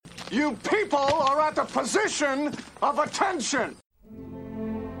You people are at the position of attention.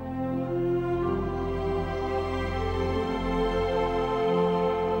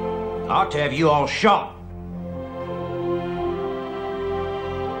 I ought to have you all shot.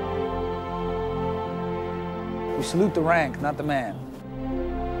 We salute the rank, not the man.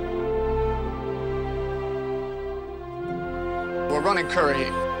 We're running Curry.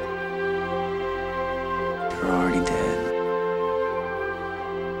 You're already dead.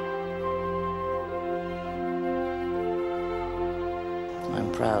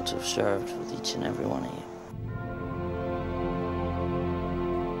 I'm proud to have served with each and every one of you.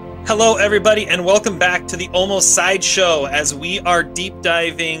 Hello, everybody, and welcome back to the Almost Sideshow as we are deep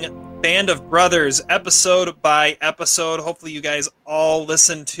diving Band of Brothers episode by episode. Hopefully you guys all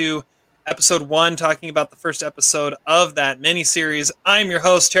listened to episode 1, talking about the first episode of that miniseries. I'm your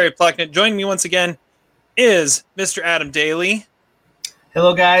host, Terry Plucknett. Joining me once again is Mr. Adam Daly.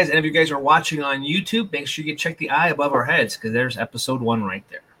 Hello, guys, and if you guys are watching on YouTube, make sure you check the eye above our heads, because there's episode 1 right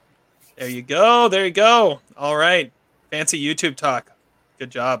there. There you go. There you go. All right. Fancy YouTube talk. Good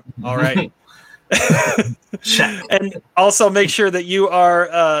job. All right. And also make sure that you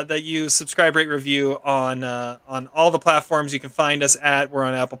are that you subscribe, rate, review on all the platforms you can find us at. We're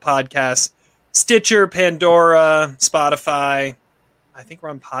on Apple Podcasts, Stitcher, Pandora, Spotify. I think we're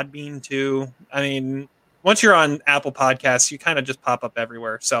on Podbean too. I mean, once you're on Apple Podcasts, you kind of just pop up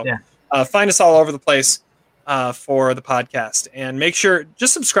everywhere. So find us all over the place for the podcast, and make sure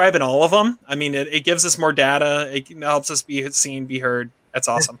just subscribe in all of them. I mean, it gives us more data. It helps us be seen, be heard. That's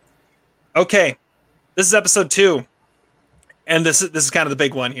awesome. Okay. This is episode 2, and this is kind of the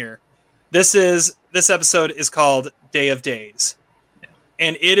big one here. This episode is called Day of Days,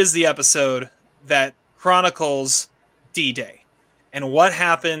 and it is the episode that chronicles D-Day and what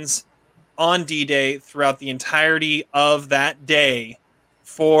happens on D-Day throughout the entirety of that day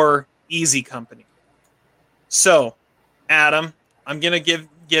for Easy Company. So, Adam, I'm gonna give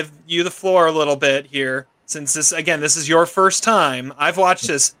you the floor a little bit here, since this is your first time. I've watched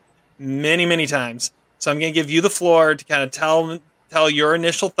this many times. So I'm going to give you the floor to kind of tell your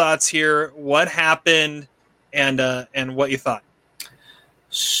initial thoughts here, what happened, and what you thought.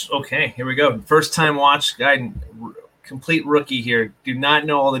 Okay, here we go. First time watch, guy, complete rookie here. Do not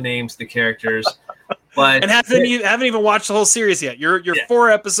know all the names of the characters, but and haven't even watched the whole series yet. You're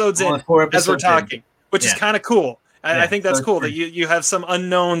 4 episodes in as we're talking, which is kind of cool. I think that's cool that you have some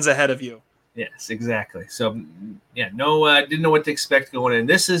unknowns ahead of you. Yes, exactly. So, didn't know what to expect going in.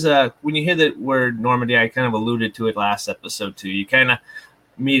 This is when you hear the word Normandy, I kind of alluded to it last episode too. You kind of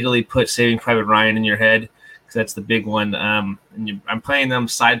immediately put Saving Private Ryan in your head, because that's the big one. I'm playing them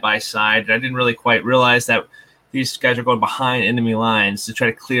side by side. I didn't really quite realize that these guys are going behind enemy lines to try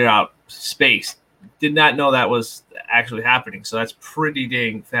to clear out space. Did not know that was actually happening. So that's pretty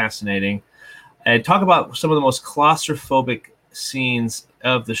dang fascinating. And talk about some of the most claustrophobic scenes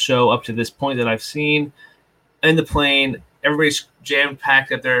of the show up to this point that I've seen. In the plane, everybody's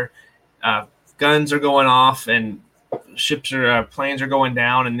jam-packed up there. Guns are going off, and planes are going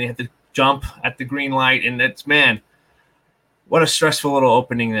down, and they have to jump at the green light. And it's, man, what a stressful little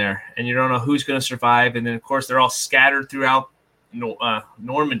opening there. And you don't know who's going to survive. And then, of course, they're all scattered throughout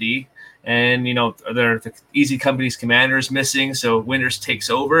Normandy. And, the Easy Company's commander is missing, so Winters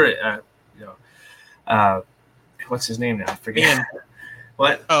takes over. What's his name now? I forget. Meehan.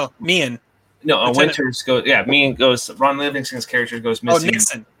 What? Oh, Meehan. No, Lieutenant. Winters goes. Yeah, Meehan goes. Ron Livingston's character goes missing. Oh,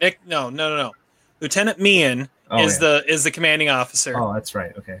 Nixon. No. Lieutenant Meehan is the commanding officer. Oh, that's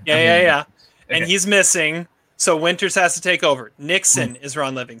right. Okay. Yeah. Okay. And he's missing, so Winters has to take over. Nixon is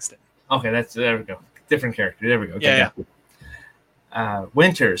Ron Livingston. Okay, there we go. Different character. There we go. Okay, yeah.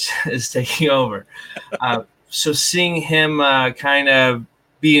 Winters is taking over. So seeing him kind of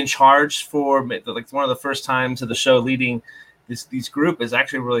be in charge for like one of the first times of the show, leading these group, is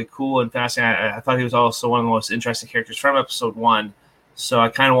actually really cool and fascinating. I thought he was also one of the most interesting characters from episode 1. So I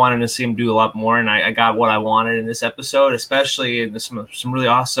kind of wanted to see him do a lot more, and I got what I wanted in this episode, especially in some really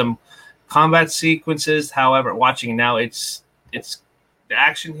awesome combat sequences. However, watching it now, it's the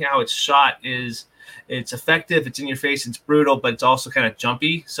action, how it's shot it's effective, it's in your face, it's brutal, but it's also kind of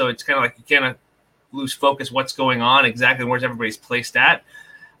jumpy. So it's kind of like you kind of lose focus what's going on, exactly where's everybody's placed at.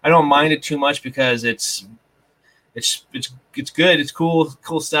 I don't mind it too much because it's good, it's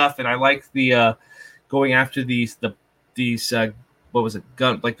cool stuff, and I like the going after these what was it,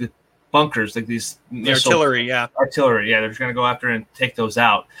 gun, like the bunkers, like these artillery, they're just going to go after and take those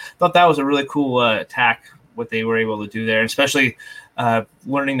out. Thought that was a really cool attack, what they were able to do there, and especially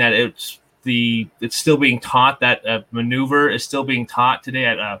learning that it's still being taught, that maneuver is still being taught today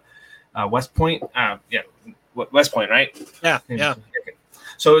at West Point. West Point, right? Yeah.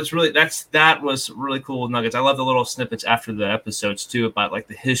 So it's really that was really cool nuggets. I love the little snippets after the episodes too about like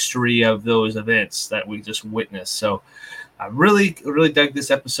the history of those events that we just witnessed. So I really dug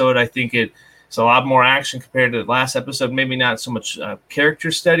this episode. I think it's a lot more action compared to the last episode. Maybe not so much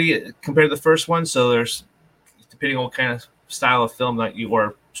character study compared to the first one. So there's, depending on what kind of style of film that you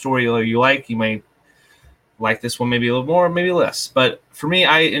or story you like, you might like this one maybe a little more, maybe less. But for me,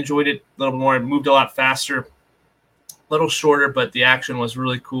 I enjoyed it a little more. It moved a lot faster, a little shorter, but the action was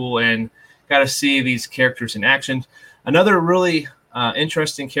really cool and got to see these characters in action. Another really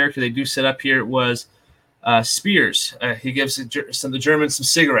interesting character they do set up here was Spears. He gives the Germans some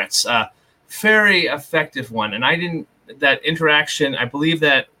cigarettes. Very effective one. And that interaction, I believe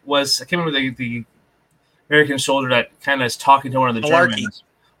that was, I can't remember the American soldier that kind of is talking to one of the Germans.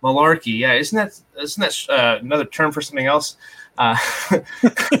 Malarkey, yeah. Isn't that another term for something else? But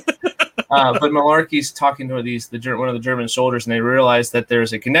Malarkey's talking to one of the German soldiers, and they realize that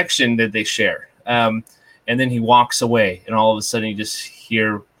there's a connection that they share. And then he walks away, and all of a sudden you just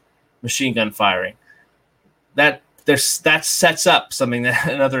hear machine gun firing. That sets up something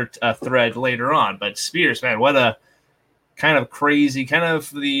another thread later on. But Spears, man, what a kind of crazy, kind of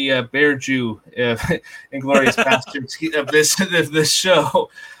the Bear Jew Inglourious Bastards of this show.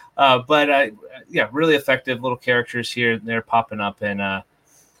 But really effective little characters here and there popping up. And I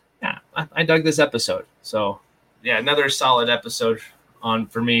dug this episode. So, yeah, another solid episode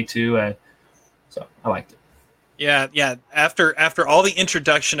for me too. So I liked it. Yeah. After all the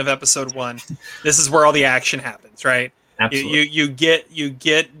introduction of episode 1, this is where all the action happens, right? Absolutely. You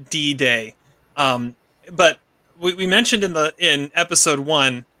get D-Day. But we mentioned in episode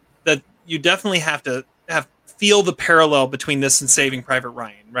 1 that you definitely have to feel the parallel between this and Saving Private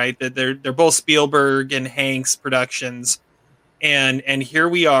Ryan, right? That they're both Spielberg and Hanks productions, and here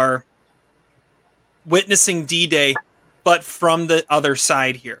we are witnessing D-Day, but from the other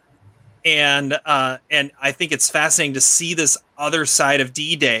side here, and I think it's fascinating to see this other side of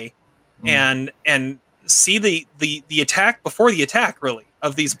D-Day, and see the attack before the attack, really,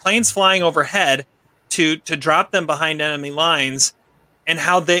 of these planes flying overhead to drop them behind enemy lines, and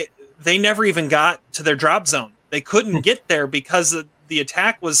how they never even got to their drop zone. They couldn't get there because the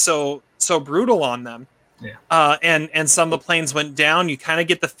attack was so brutal on them. Yeah. And some of the planes went down. You kind of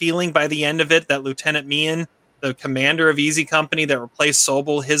get the feeling by the end of it that Lieutenant Meehan, the commander of Easy Company that replaced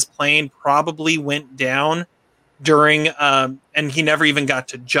Sobel, his plane probably went down during, and he never even got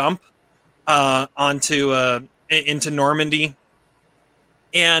to jump into Normandy.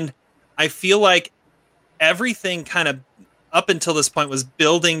 And I feel like everything kind of up until this point was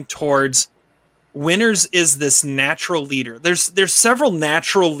building towards Winters is this natural leader. There's several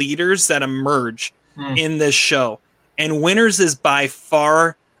natural leaders that emerge in this show, and Winters is by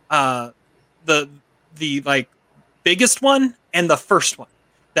far the like biggest one and the first one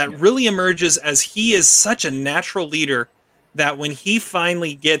that really emerges, as he is such a natural leader that when he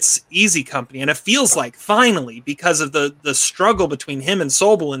finally gets Easy Company, and it feels like finally because of the struggle between him and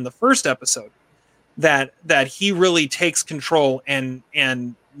Sobel in the first episode, that he really takes control and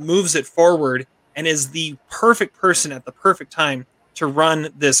moves it forward and is the perfect person at the perfect time to run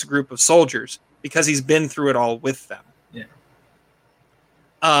this group of soldiers because he's been through it all with them. Yeah.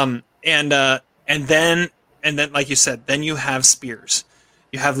 And then like you said, then you have Spears.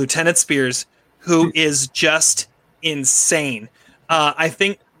 You have Lieutenant Spears, who is just insane. I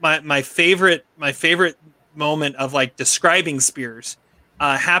think my favorite moment of like describing Spears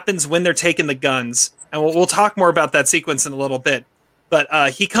happens when they're taking the guns, and we'll talk more about that sequence in a little bit.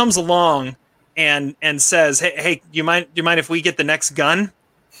 But he comes along and says, "Hey, do you mind if we get the next gun?"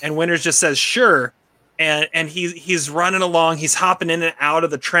 And Winters just says, "Sure." And he's running along, he's hopping in and out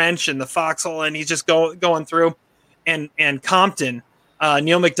of the trench and the foxhole, and he's just going through. And Compton,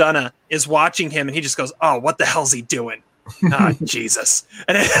 Neil McDonough, is watching him, and he just goes, "Oh, what the hell's he doing?" Oh, Jesus.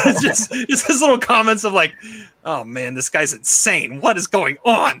 And it's just his little comments of like, "Oh man, this guy's insane. What is going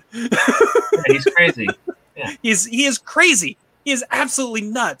on?" Yeah, he's crazy. Yeah. He is crazy. He is absolutely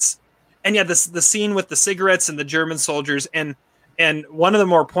nuts. And yeah, the scene with the cigarettes and the German soldiers, and one of the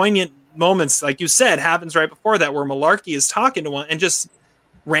more poignant moments, like you said, happens right before that, where Malarkey is talking to one and just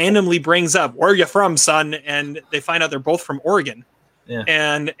randomly brings up, "Where are you from, son?" And they find out they're both from Oregon. Yeah.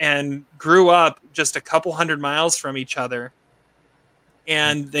 And grew up just a couple hundred miles from each other.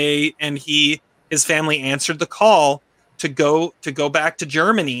 And his family answered the call to go back to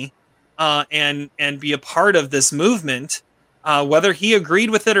Germany and be a part of this movement. Whether he agreed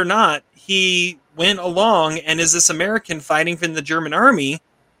with it or not, he went along and is this American fighting for the German army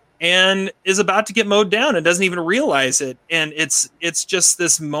and is about to get mowed down and doesn't even realize it. And it's just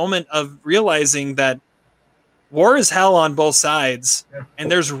this moment of realizing that war is hell on both sides, and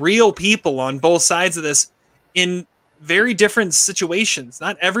there's real people on both sides of this in very different situations.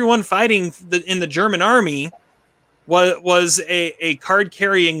 Not everyone fighting in the German army was a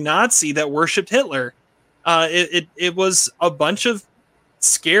card-carrying Nazi that worshipped Hitler. It was a bunch of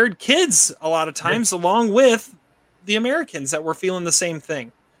scared kids a lot of times, along with the Americans that were feeling the same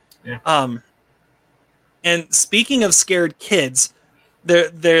thing. Yeah. And speaking of scared kids,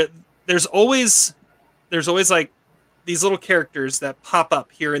 there's always like these little characters that pop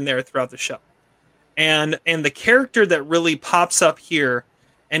up here and there throughout the show. And the character that really pops up here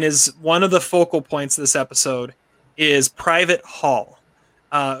and is one of the focal points of this episode is Private Hall,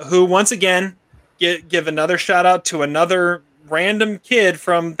 who once again give another shout out to another random kid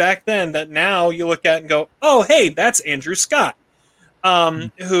from back then that now you look at and go, oh, hey, that's Andrew Scott.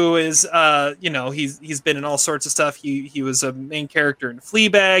 Who is, he's been in all sorts of stuff. He was a main character in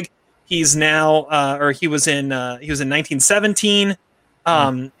Fleabag. He's now, he was in 1917.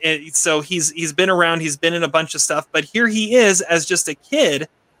 So he's been around. He's been in a bunch of stuff. But here he is as just a kid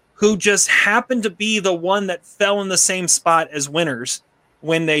who just happened to be the one that fell in the same spot as Winters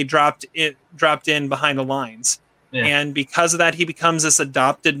when they dropped in behind the lines. Yeah. And because of that, he becomes this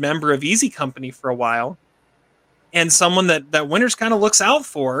adopted member of Easy Company for a while. And someone that Winters kind of looks out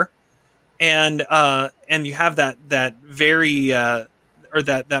for, and you have that very or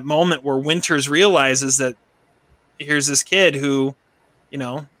that moment where Winters realizes that here's this kid who,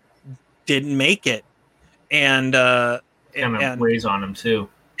 didn't make it, and weighs on him too.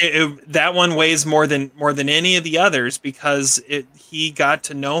 That one weighs more than any of the others because he got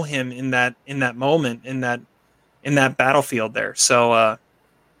to know him in that moment in that battlefield there. So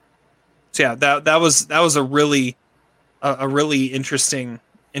yeah, that was a really interesting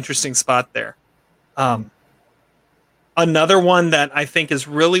spot there. Another one that I think is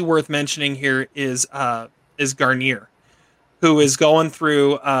really worth mentioning here is Garnier, who is going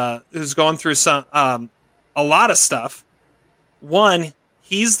through some a lot of stuff. One,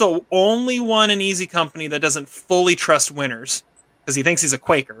 he's the only one in Easy Company that doesn't fully trust Winters because he thinks he's a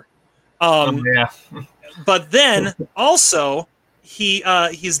Quaker. But then also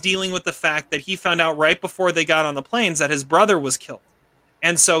he's dealing with the fact that he found out right before they got on the planes that his brother was killed.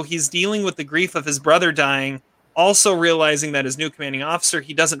 And so he's dealing with the grief of his brother dying, also realizing that his new commanding officer,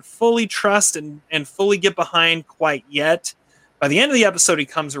 he doesn't fully trust and fully get behind quite yet. By the end of the episode, he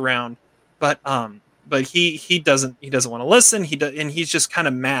comes around, but he doesn't want to listen. And he's just kind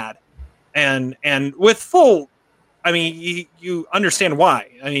of mad, and with full, I mean, you understand why.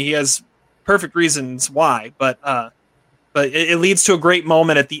 I mean, he has perfect reasons why, but it leads to a great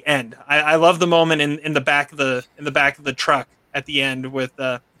moment at the end. I love the moment in the back of the truck at the end with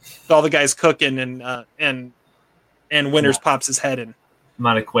all the guys cooking and Winters pops his head in.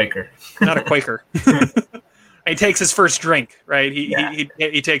 Not a Quaker. Not a Quaker. He takes his first drink, right?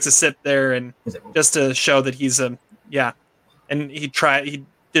 He takes a sip there, and just to show that he's and he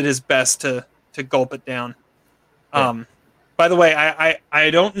did his best to gulp it down. Yeah. By the way,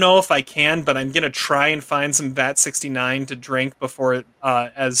 I don't know if I can, but I'm gonna try and find some VAT 69 to drink before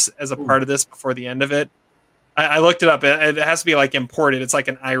as a part of this before the end of it. I looked it up. It has to be like imported. It's like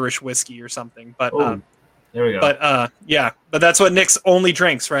an Irish whiskey or something. But there we go. But that's what Nick's only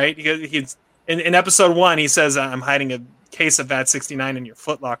drinks, right? He's in episode 1. He says, "I'm hiding a case of VAT 69 in your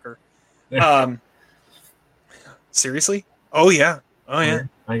footlocker." Seriously? Oh yeah. I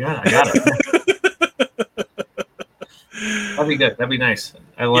got it. That'd be good. That'd be nice.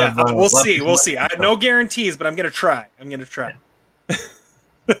 I love. Yeah, we'll see. We'll see. No guarantees, but I'm gonna try. I'll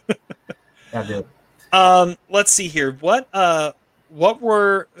do it. Let's see here. Who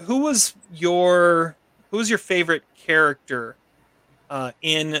was your favorite character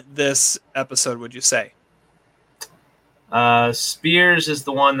in this episode, would you say? Spears is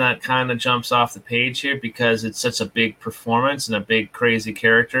the one that kind of jumps off the page here because it's such a big performance and a big crazy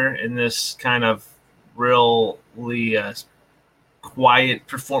character in this kind of really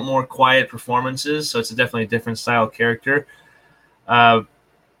more quiet performances. So it's definitely a different style character.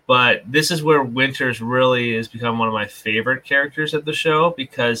 But this is where Winters really has become one of my favorite characters of the show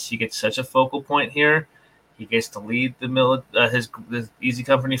because he gets such a focal point here. He gets to lead the Easy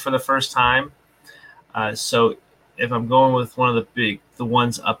Company for the first time. So if I'm going with one of the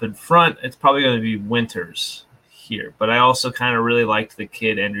ones up in front, it's probably going to be Winters here. But I also kind of really liked the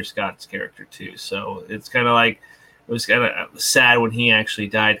kid Andrew Scott's character too. So it's kind of like it was kind of sad when he actually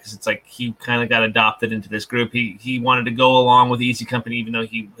died because it's like he kind of got adopted into this group. He wanted to go along with Easy Company even though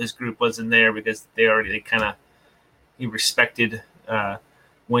his group wasn't there because he respected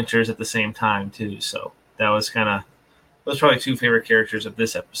Winters at the same time too. So those probably two favorite characters of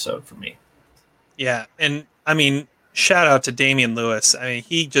this episode for me. Yeah, and I mean, shout out to Damian Lewis. I mean,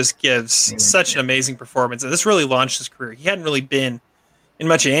 he just gives such an amazing performance, and this really launched his career. He hadn't really been in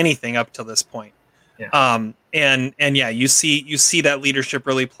much of anything up till this point. Yeah. And yeah, you see that leadership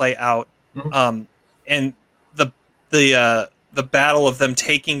really play out. Mhm. And the battle of them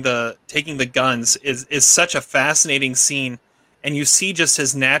taking the guns is such a fascinating scene, and you see just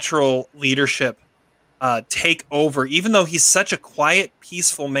his natural leadership take over. Even though he's such a quiet,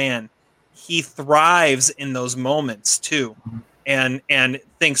 peaceful man, he thrives in those moments too, and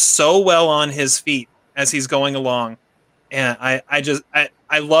thinks so well on his feet as he's going along. And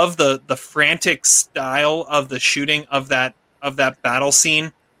I love the frantic style of the shooting of that battle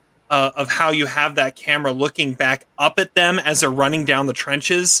scene, of how you have that camera looking back up at them as they're running down the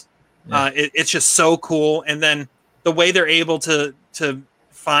trenches. Yeah. It's just so cool. And then the way they're able to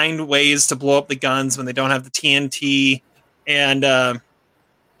find ways to blow up the guns when they don't have the TNT, and I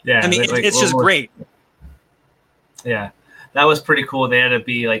mean, it's just great. Yeah, that was pretty cool. They had to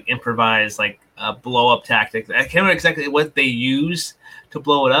be like improvised, like blow up tactics. I can't remember exactly what they used to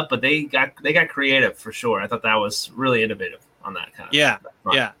blow it up, but they got creative for sure. I thought that was really innovative on that kind of yeah.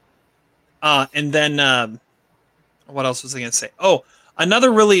 And then what else was I going to say? Oh,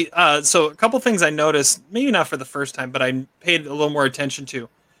 another really so a couple things I noticed, maybe not for the first time, but I paid a little more attention to.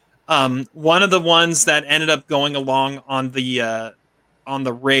 One of the ones that ended up going along on the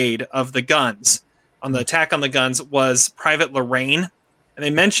raid of the guns, on the attack on the guns, was Private Lorraine. And they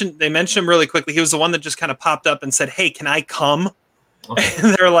mentioned him really quickly. He was the one that just kind of popped up and said, "Hey, can I come?" Okay.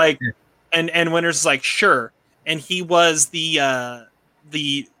 And they're like, and Winters is like, "Sure." And he was the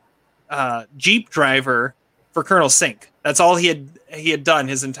Jeep driver for Colonel Sink. That's all he had done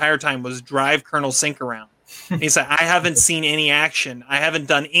his entire time, was drive Colonel Sink around. And he said, "I haven't seen any action. I haven't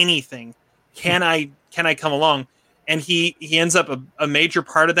done anything. Can I come along?" And he ends up a major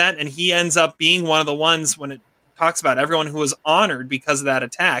part of that, and he ends up being one of the ones, when it talks about everyone who was honored because of that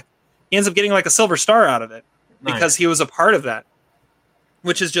attack, he ends up getting like a silver star out of it. Nice. Because he was a part of that,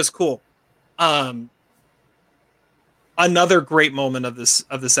 which is just cool. Another great moment of this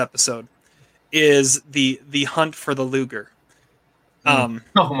episode is the hunt for the Luger. Oh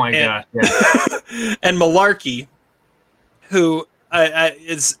my god! Yeah. And Malarkey, who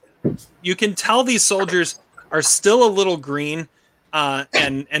is, you can tell these soldiers are still a little green,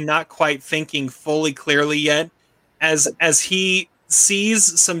 and not quite thinking fully clearly yet, as he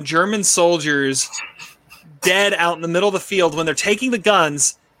sees some German soldiers dead out in the middle of the field when they're taking the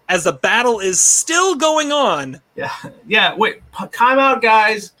guns, as the battle is still going on. Yeah. Wait, time out,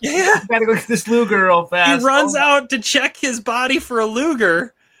 guys. Yeah, gotta go get this Luger real fast. He runs out to check his body for a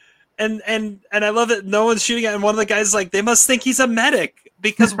Luger, and I love that no one's shooting at him. One of the guys is like, they must think he's a medic,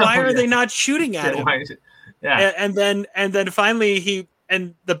 because why are they not shooting at him? Yeah. And then finally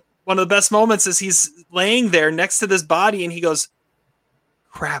one of the best moments is he's laying there next to this body, and he goes,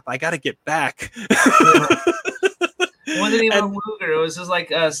 "Crap, I got to get back." It wasn't even a Luger. It was just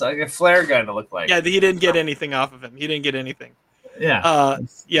like a flare gun to look like. Yeah, he didn't get anything off of him. He didn't get anything. Yeah.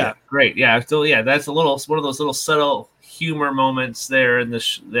 Yeah. Great. Yeah. Still, yeah. That's one of those little subtle humor moments there in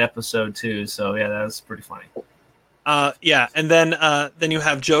the episode too. So yeah, that was pretty funny. Yeah. And then you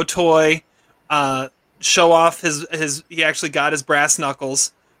have Joe Toy show off his. He actually got his brass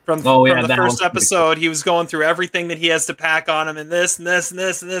knuckles from the first episode. He was going through everything that he has to pack on him, and this and this and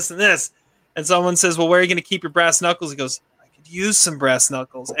this and this and this. And someone says, "Well, where are you going to keep your brass knuckles?" He goes, "I could use some brass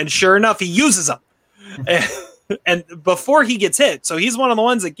knuckles." And sure enough, he uses them. and before he gets hit, so he's one of the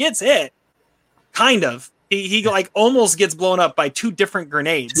ones that gets hit. Kind of. He like almost gets blown up by two different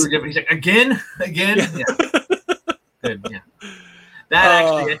grenades. He's like, again. Yeah. Good. Yeah.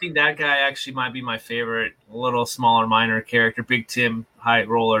 I think that guy actually might be my favorite, little smaller minor character. Big Tim, high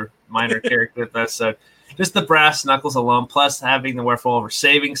roller minor character with us. So just the brass knuckles alone, plus having the wherefore over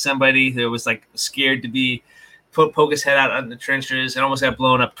saving somebody who was like scared to be poke his head out in the trenches and almost got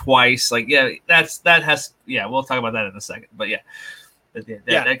blown up twice. Like, yeah, we'll talk about that in a second. But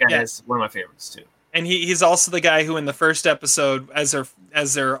that guy is one of my favorites too. And he's also the guy who in the first episode, as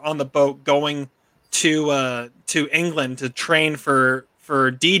they're on the boat going to England to train for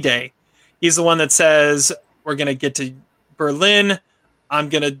D-Day, he's the one that says, "We're gonna get to Berlin. I'm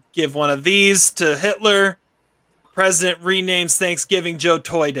going to give one of these to Hitler. President renames Thanksgiving Joe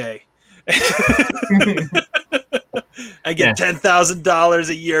Toy Day." I get $10,000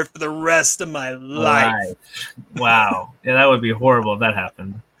 a year for the rest of my life. Wow. Yeah, that would be horrible if that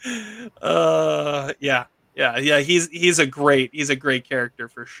happened. Yeah. He's a great character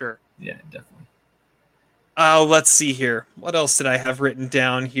for sure. Yeah, definitely. Let's see here. What else did I have written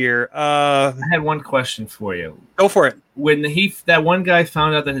down here? I had one question for you. Go for it. When that one guy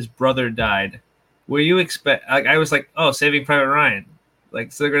found out that his brother died, were you expect? Like, I was like, oh, Saving Private Ryan.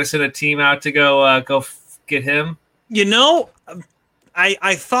 Like, so they're going to send a team out to go get him. You know,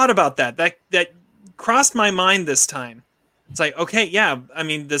 I thought about that. That crossed my mind this time. It's like, okay, yeah. I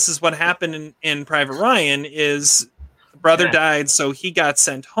mean, this is what happened in Private Ryan. Is the brother died, so he got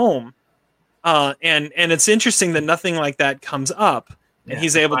sent home. And it's interesting that nothing like that comes up, and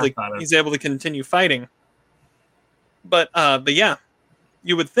he's able to continue fighting. But yeah,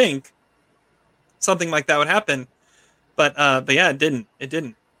 you would think something like that would happen, but yeah, it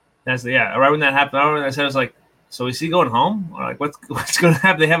didn't. That's right when that happened. I said, I was like, so is he going home? Or like, what's going to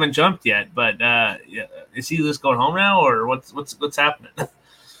happen? They haven't jumped yet, but is he just going home now, or what's happening?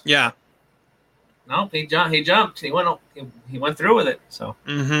 Yeah. No, he jumped. He went through with it. So.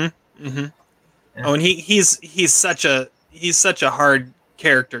 Mm-hmm. Mm-hmm. Yeah. Oh, and he's such a hard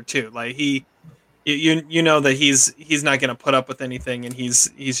character too. Like you know that he's not going to put up with anything, and he's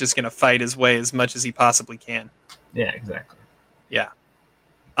just going to fight his way as much as he possibly can. Yeah, exactly. Yeah.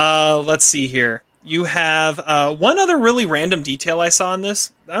 Let's see here. You have one other really random detail I saw in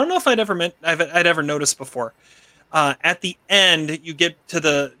this. I don't know if I'd ever noticed before. At the end, you get to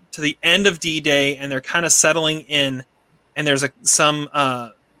the end of D-Day, and they're kind of settling in, and there's some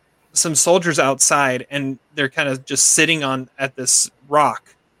soldiers outside, and they're kind of just sitting at this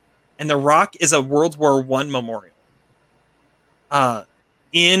rock, and the rock is a World War I memorial.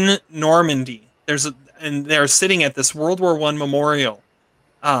 In Normandy, and they're sitting at this World War I memorial,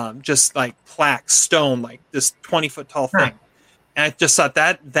 just like plaque stone, like this 20-foot tall thing. And I just thought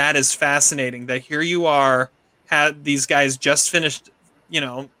that is fascinating. That here you are, had these guys just finished,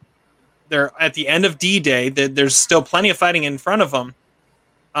 they're at the end of D-Day. There's still plenty of fighting in front of them.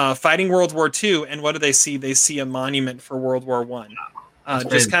 Fighting World War II, and what do they see? They see a monument for World War I.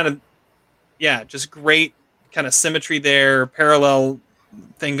 Just great kind of symmetry there, parallel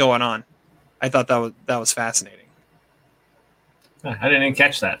thing going on. I thought that was fascinating. I didn't even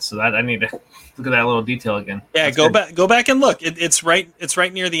catch that, so that I need to look at that little detail again. Yeah, That's go back and look. It's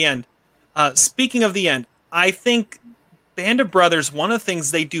right near the end. Speaking of the end, I think Band of Brothers, one of the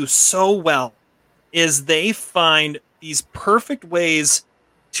things they do so well is they find these perfect ways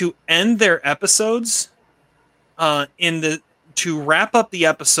to end their episodes, to wrap up the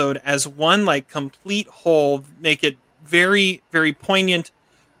episode as one like complete whole, make it very, very poignant,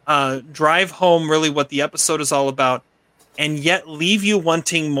 drive home really what the episode is all about, and yet leave you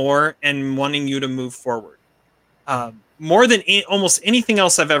wanting more and wanting you to move forward. More than almost anything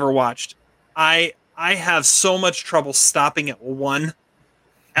else I've ever watched, I have so much trouble stopping at one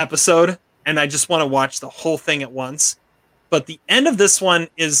episode, and I just want to watch the whole thing at once. But the end of this one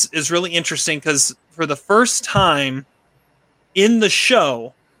is really interesting because for the first time in the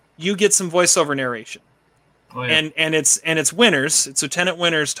show, you get some voiceover narration. Oh, yeah. And it's Winters, it's Lieutenant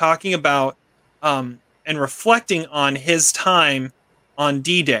Winters talking about and reflecting on his time on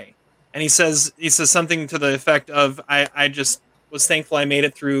D-Day. And he says something to the effect of, I just was thankful I made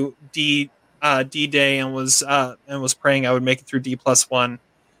it through D-Day and was praying I would make it through D+1.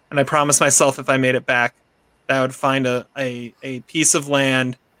 And I promised myself if I made it back, that I would find a piece of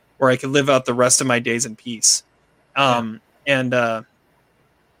land where I could live out the rest of my days in peace. And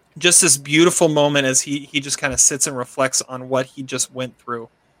just this beautiful moment as he just kind of sits and reflects on what he just went through.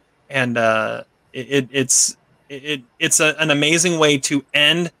 And it's an amazing way to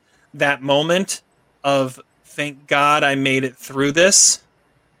end that moment of, thank God I made it through this.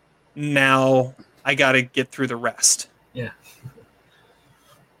 Now I got to get through the rest.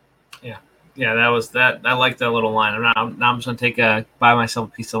 Yeah, that was that. I like that little line. Now I'm just gonna buy myself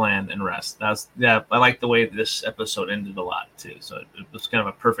a piece of land and rest. I like the way this episode ended a lot too. So it was kind of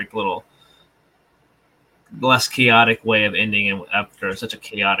a perfect little, less chaotic way of ending it after such a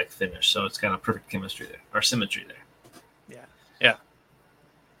chaotic finish. So it's kind of perfect chemistry there, or symmetry there. Yeah.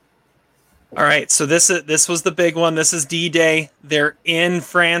 All right, so this was the big one. This is D-Day. They're in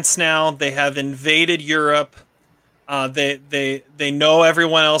France now. They have invaded Europe. They know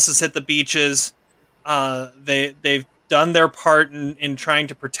everyone else has hit the beaches. They've done their part in trying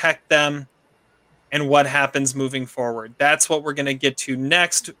to protect them, and what happens moving forward. That's what we're going to get to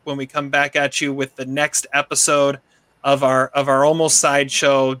next when we come back at you with the next episode of our almost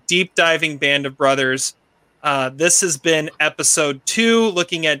sideshow deep diving Band of Brothers. This has been episode 2,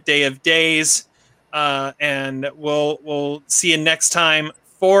 looking at Day of Days, and we'll see you next time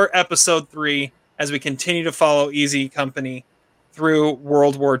for episode 3. As we continue to follow Easy Company through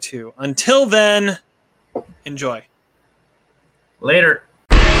World War II. Until then, enjoy. Later.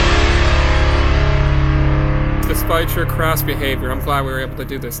 Despite your crass behavior, I'm glad we were able to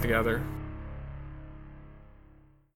do this together.